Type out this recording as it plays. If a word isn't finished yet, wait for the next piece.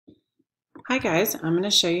Hi guys, I'm going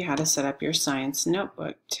to show you how to set up your science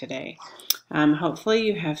notebook today. Hopefully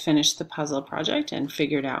you have finished the puzzle project and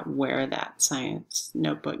figured out where that science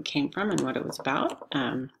notebook came from and what it was about.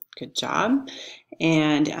 Good job.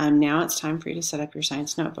 And now it's time for you to set up your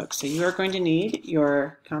science notebook. So you are going to need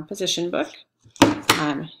your composition book.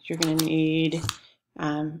 You're going to need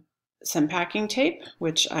some packing tape,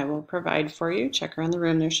 which I will provide for you. Check around the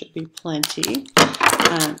room, there should be plenty.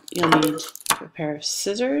 You'll need a pair of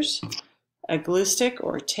scissors, a glue stick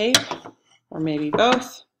or tape, or maybe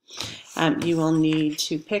both. You will need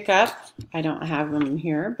to pick up, I don't have them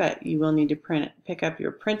here, but you will need to pick up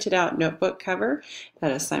your printed out notebook cover,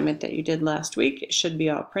 that assignment that you did last week. It should be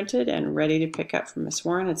all printed and ready to pick up from Miss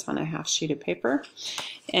Warren. It's on a half sheet of paper.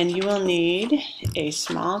 And you will need a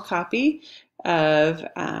small copy of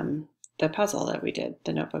the puzzle that we did,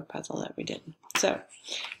 the notebook puzzle that we did. So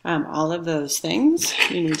all of those things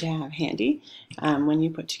you need to have handy when you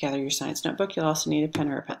put together your science notebook. You'll also need a pen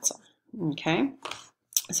or a pencil. Okay,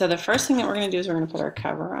 so the first thing that we're going to do is we're going to put our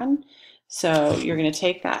cover on. So you're going to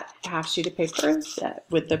take that half sheet of paper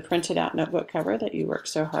with the printed out notebook cover that you worked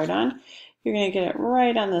so hard on. You're going to get it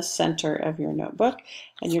right on the center of your notebook,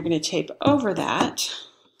 and you're going to tape over that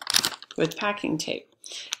with packing tape.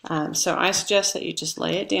 So I suggest that you just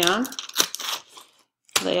lay it down,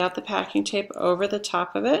 lay out the packing tape over the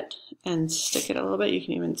top of it, and stick it a little bit. You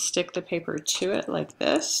can even stick the paper to it like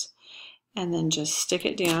this, and then just stick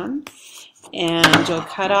it down, and you'll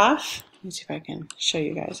cut off. Let me see if I can show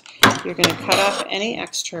you guys. You're going to cut off any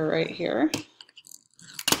extra right here.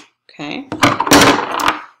 Okay.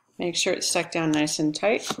 Make sure it's stuck down nice and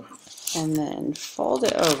tight, and then fold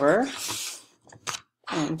it over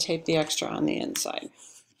and tape the extra on the inside.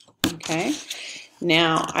 Okay.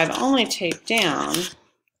 Now I've only taped down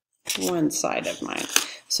one side of mine,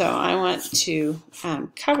 so I want to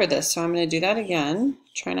cover this, so I'm going to do that again.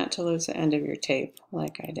 Try not to lose the end of your tape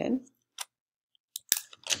like I did.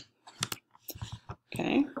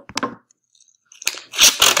 Okay,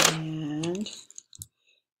 and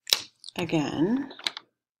again.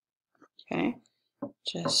 Okay,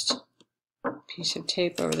 just a piece of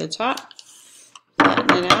tape over the top,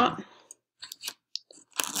 flatten it out,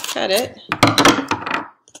 cut it,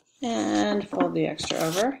 and fold the extra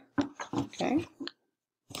over. Okay,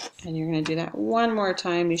 and you're going to do that one more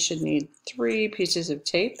time. You should need 3 pieces of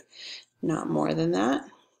tape, not more than that,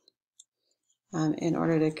 in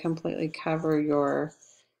order to completely cover your,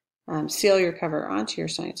 seal your cover onto your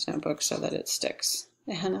science notebook so that it sticks.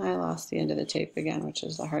 And I lost the end of the tape again, which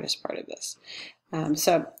is the hardest part of this.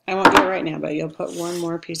 So I won't do it right now, but you'll put one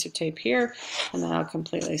more piece of tape here, and then I'll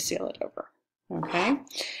completely seal it over. Okay,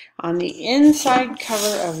 on the inside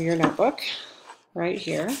cover of your notebook, right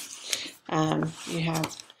here, you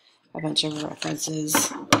have a bunch of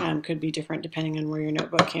references. Could be different depending on where your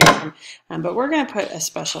notebook came from, but we're going to put a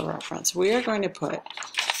special reference. We are going to put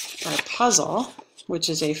our puzzle, which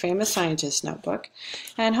is a famous scientist notebook,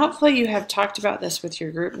 and hopefully you have talked about this with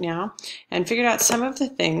your group now and figured out some of the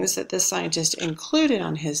things that this scientist included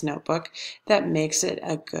on his notebook that makes it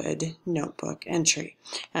a good notebook entry.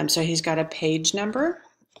 So he's got a page number,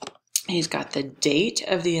 he's got the date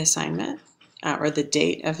of the assignment, or the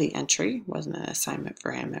date of the entry. It wasn't an assignment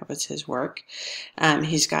for him, it was his work.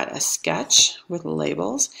 He's got a sketch with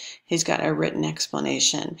labels. He's got a written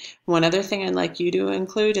explanation. One other thing I'd like you to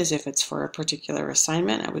include is if it's for a particular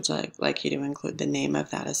assignment, I would like you to include the name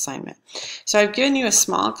of that assignment. So I've given you a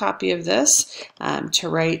small copy of this to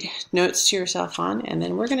write notes to yourself on, and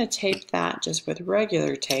then we're going to tape that just with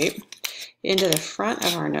regular tape into the front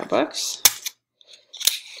of our notebooks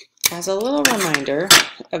as a little reminder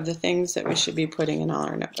of the things that we should be putting in all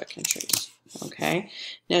our notebook entries. Okay,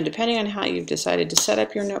 now depending on how you've decided to set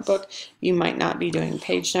up your notebook, you might not be doing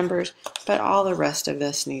page numbers, but all the rest of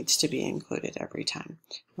this needs to be included every time.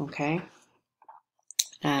 Okay,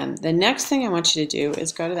 the next thing I want you to do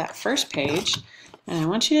is go to that first page, and I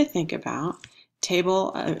want you to think about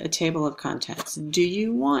a table of contents. Do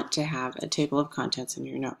you want to have a table of contents in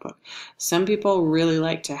your notebook? Some people really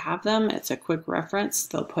like to have them. It's a quick reference.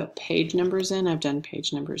 They'll put page numbers in. I've done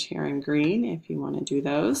page numbers here in green if you want to do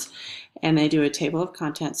those. And they do a table of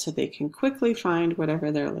contents so they can quickly find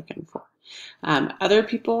whatever they're looking for. Other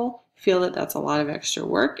people feel that that's a lot of extra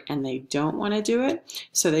work and they don't want to do it.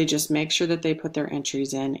 So they just make sure that they put their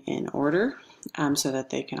entries in order so that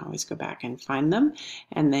they can always go back and find them.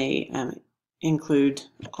 And they include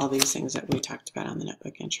all these things that we talked about on the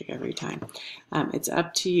notebook entry every time. It's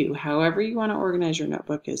up to you. However you want to organize your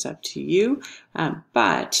notebook is up to you,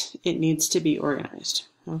 but it needs to be organized.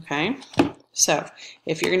 Okay, so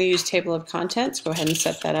if you're going to use table of contents, go ahead and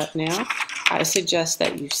set that up now. I suggest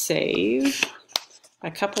that you save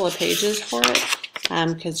a couple of pages for it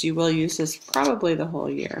because you will use this probably the whole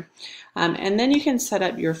year. And then you can set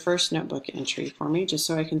up your first notebook entry for me just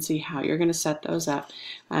so I can see how you're going to set those up.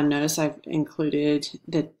 Notice I've included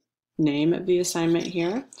the name of the assignment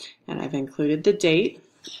here, and I've included the date,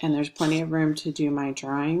 and there's plenty of room to do my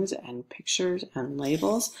drawings and pictures and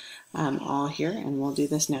labels all here, and we'll do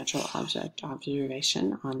this natural object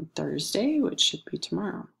observation on Thursday, which should be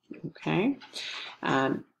tomorrow. Okay,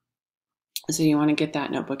 so you want to get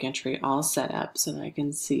that notebook entry all set up so that I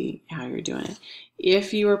can see how you're doing it.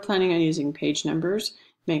 If you are planning on using page numbers,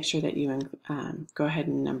 make sure that you go ahead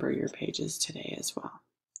and number your pages today as well.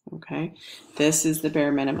 Okay, this is the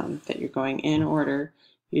bare minimum, that you're going in order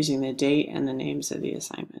using the date and the names of the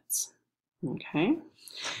assignments. Okay,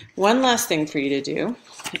 one last thing for you to do,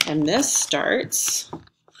 and this starts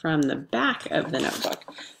from the back of the notebook.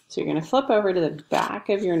 So you're going to flip over to the back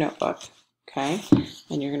of your notebook, okay,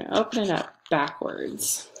 and you're going to open it up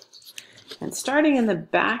backwards. And starting in the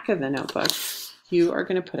back of the notebook, you are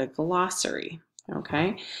going to put a glossary,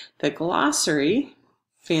 okay? The glossary,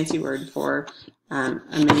 fancy word for a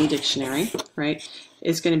mini dictionary, right,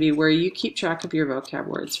 is going to be where you keep track of your vocab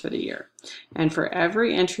words for the year. And for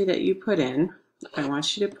every entry that you put in, I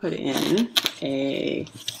want you to put in a,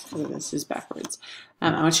 oh, this is backwards.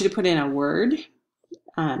 I want you to put in a word,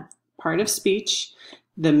 part of speech,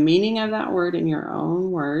 the meaning of that word in your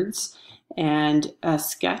own words, and a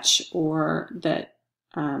sketch or that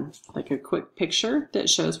like a quick picture that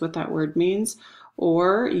shows what that word means,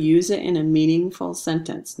 or use it in a meaningful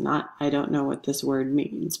sentence. Not, I don't know what this word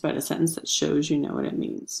means, but a sentence that shows you know what it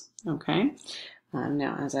means. Okay.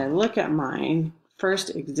 Now, as I look at mine,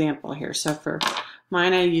 first example here. So for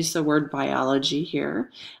mine, I use the word biology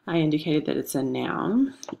here. I indicated that it's a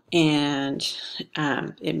noun, and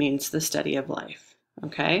it means the study of life.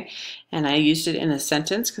 Okay, and I used it in a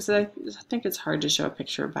sentence because I think it's hard to show a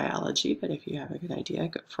picture of biology, but if you have a good idea,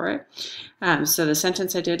 go for it. So the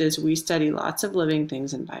sentence I did is, we study lots of living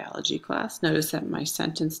things in biology class. Notice that my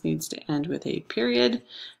sentence needs to end with a period,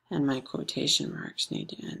 and my quotation marks need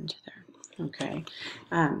to end there.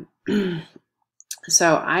 Okay.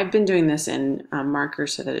 So I've been doing this in marker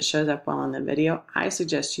so that it shows up well in the video. I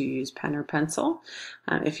suggest you use pen or pencil.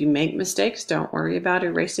 If you make mistakes, don't worry about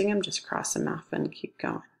erasing them. Just cross them off and keep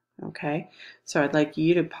going. Okay, so I'd like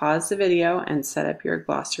you to pause the video and set up your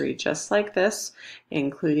glossary just like this,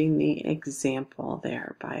 including the example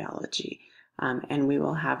there, biology. And we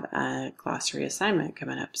will have a glossary assignment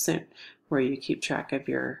coming up soon where you keep track of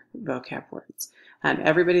your vocab words.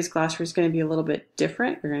 Everybody's glossary is going to be a little bit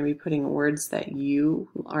different. You're going to be putting words that you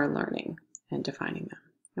are learning and defining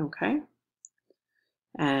them. Okay?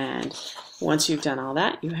 And once you've done all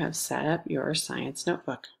that, you have set up your science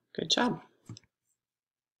notebook. Good job.